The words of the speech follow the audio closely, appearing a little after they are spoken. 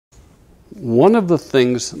One of the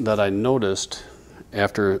things that I noticed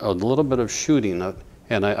after a little bit of shooting,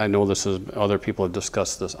 and I know this is, other people have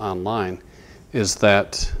discussed this online, is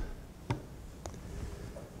that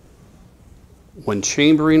when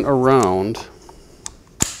chambering a round,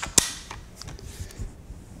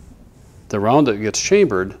 the round that gets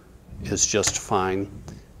chambered is just fine,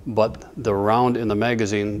 but the round in the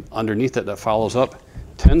magazine underneath it that follows up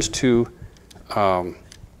tends to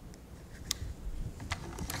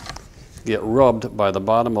get rubbed by the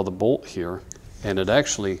bottom of the bolt here, and it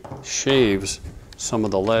actually shaves some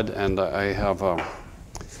of the lead. And I have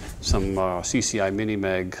some CCI Mini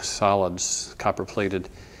Mag solids, copper plated,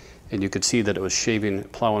 and you could see that it was shaving,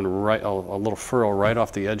 plowing right, a little furrow right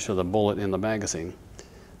off the edge of the bullet in the magazine.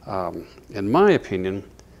 In my opinion,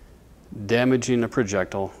 damaging a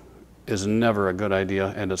projectile is never a good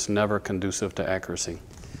idea, and it's never conducive to accuracy.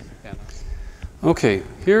 Okay,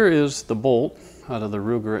 here is the bolt out of the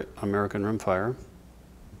Ruger American Rimfire.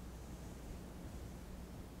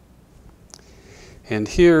 And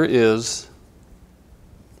here is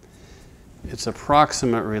its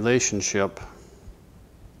approximate relationship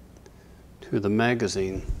to the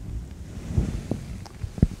magazine.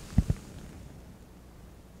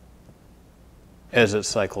 As it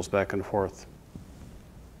cycles back and forth,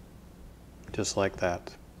 just like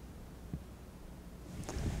that.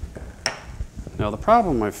 Now the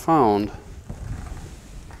problem I found,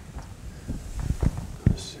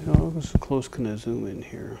 let's see how close can I zoom in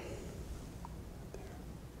here,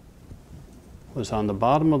 was on the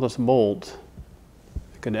bottom of this bolt.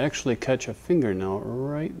 I could actually catch a fingernail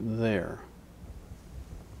right there.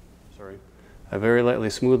 Sorry. I very lightly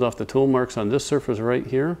smoothed off the tool marks on this surface right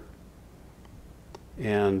here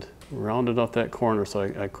and rounded off that corner so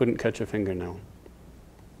I couldn't catch a fingernail.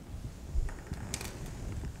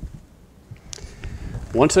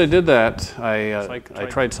 Once I did that, I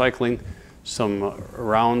tried cycling some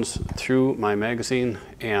rounds through my magazine,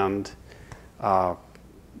 and I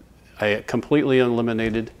completely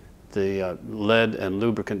eliminated the lead and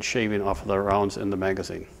lubricant shaving off of the rounds in the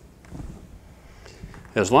magazine.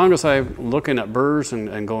 As long as I'm looking at burrs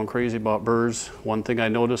and going crazy about burrs, one thing I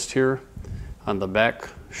noticed here on the back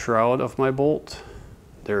shroud of my bolt,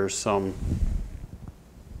 there's some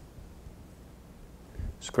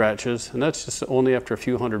scratches, and that's just only after a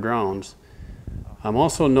few hundred rounds. I'm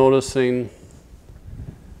also noticing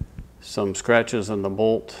some scratches on the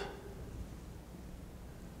bolt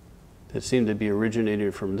that seem to be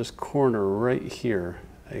originating from this corner right here.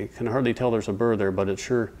 I can hardly tell there's a burr there, but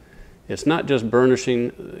it's not just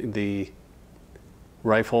burnishing the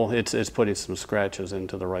rifle, it's putting some scratches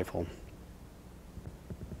into the rifle.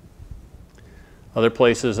 Other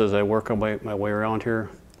places, as I work my way around here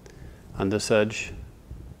on this edge,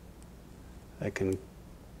 I can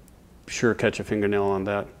sure catch a fingernail on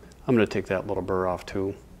that. I'm going to take that little burr off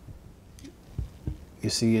too. You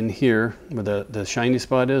see in here where the shiny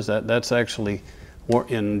spot is, that's actually,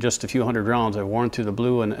 in just a few hundred rounds, I've worn through the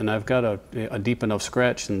blue, and I've got a deep enough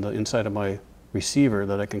scratch in the inside of my receiver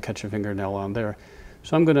that I can catch a fingernail on there.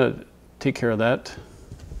 So I'm going to take care of that.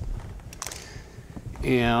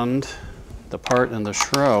 And the part in the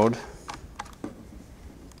shroud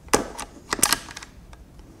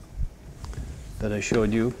that I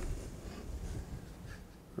showed you,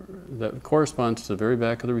 that corresponds to the very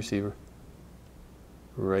back of the receiver,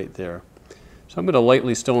 right there. So I'm going to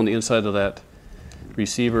lightly stone the inside of that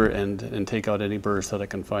receiver and take out any burrs that I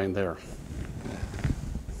can find there.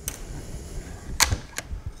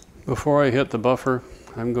 Before I hit the buffer,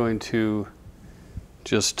 I'm going to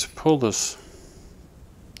just pull this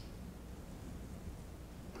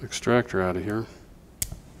extractor out of here.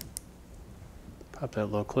 Pop that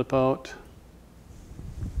little clip out.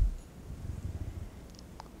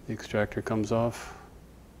 The extractor comes off.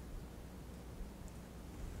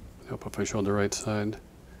 I hope if I showed the right side.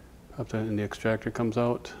 Pop that and the extractor comes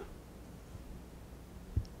out.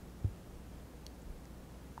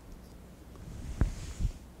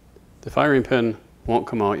 The firing pin won't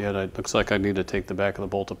come out yet. It looks like I need to take the back of the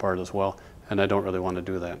bolt apart as well, and I don't really want to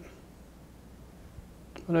do that.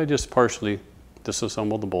 But I just partially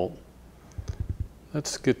disassemble the bolt.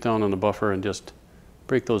 Let's get down on the buffer and just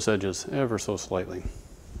break those edges ever so slightly.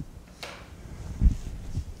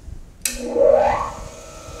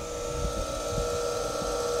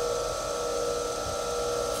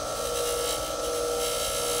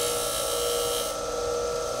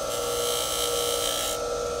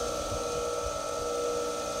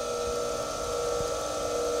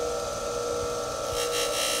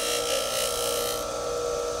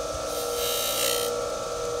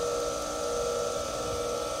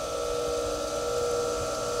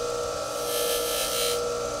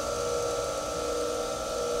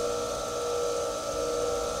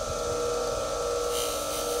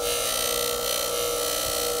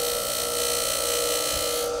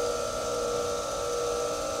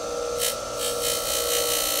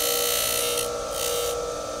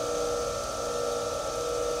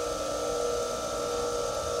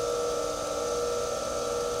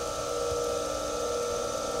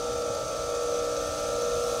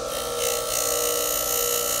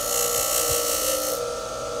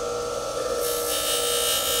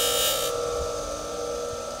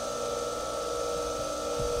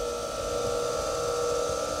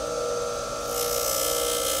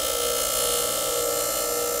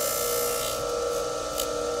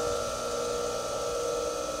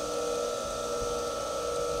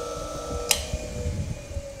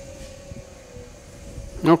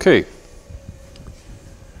 Okay.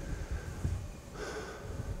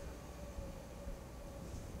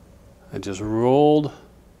 I just rolled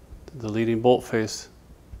the leading bolt face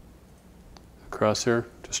across here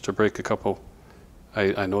just to break a couple.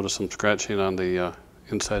 I noticed some scratching on the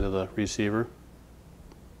inside of the receiver.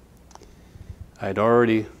 I'd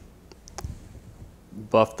already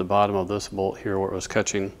buffed the bottom of this bolt here where it was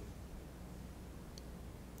catching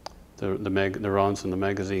the rounds in the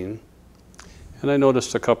magazine. And I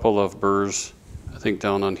noticed a couple of burrs, I think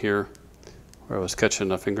down on here, where I was catching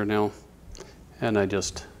a fingernail, and I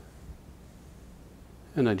just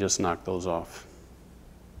knocked those off.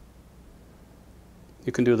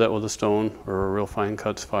 You can do that with a stone or a real fine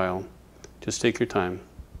cuts file. Just take your time.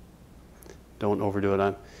 Don't overdo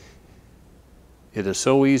it. It is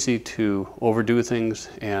so easy to overdo things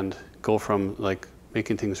and go from like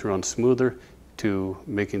making things run smoother to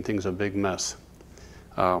making things a big mess.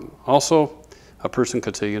 Also, a person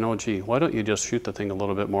could say, you know, gee, why don't you just shoot the thing a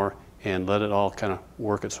little bit more and let it all kind of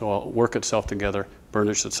work itself together,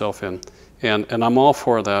 burnish itself in. And I'm all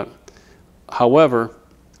for that. However,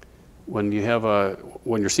 when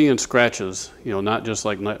you're seeing scratches, you know, not just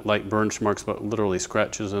like light burn marks, but literally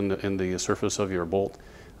scratches in the surface of your bolt,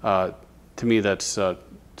 to me that's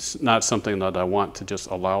not something that I want to just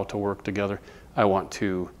allow to work together. I want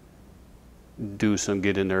to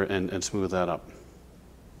get in there and smooth that up.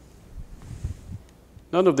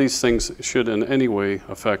 None of these things should in any way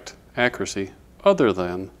affect accuracy other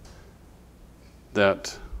than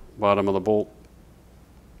that bottom of the bolt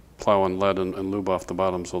plowing lead and lube off the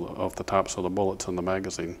bottoms off the tops of the bullets in the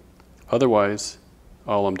magazine. Otherwise,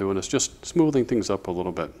 all I'm doing is just smoothing things up a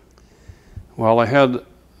little bit. While I had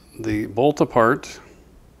the bolt apart,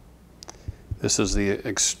 this is the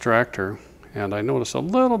extractor, and I noticed a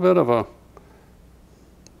little bit of a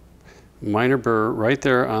minor burr right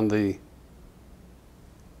there on the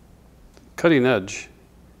cutting edge,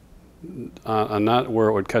 not where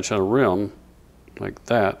it would catch on a rim like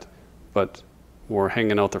that, but more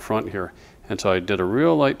hanging out the front here. And so I did a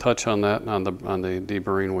real light touch on that on the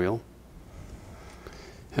deburring wheel.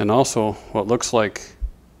 And also what looks like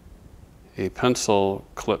a pencil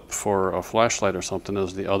clip for a flashlight or something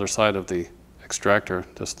is the other side of the extractor,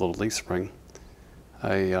 this little leaf spring.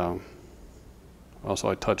 I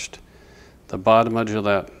touched the bottom edge of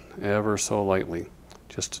that ever so lightly,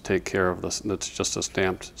 just to take care of this. That's just a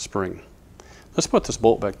stamped spring. Let's put this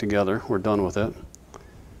bolt back together. We're done with it.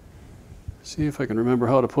 See if I can remember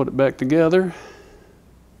how to put it back together.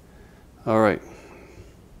 All right.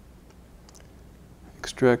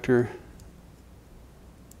 Extractor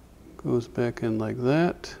goes back in like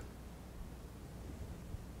that.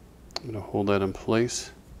 I'm going to hold that in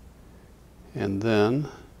place. And then,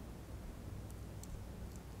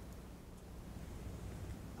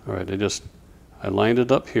 all right, I lined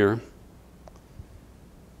it up here,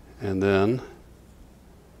 and then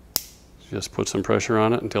just put some pressure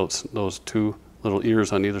on it until those two little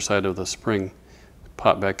ears on either side of the spring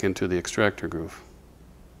pop back into the extractor groove.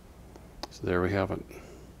 So there we have it.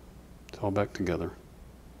 It's all back together.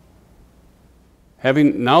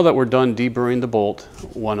 Now that we're done deburring the bolt,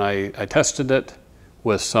 when I tested it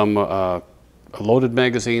with a loaded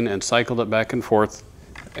magazine and cycled it back and forth,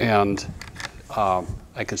 and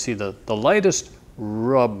I could see the lightest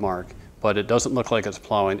rub mark, but it doesn't look like it's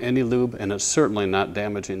plowing any lube, and it's certainly not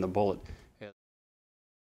damaging the bullet.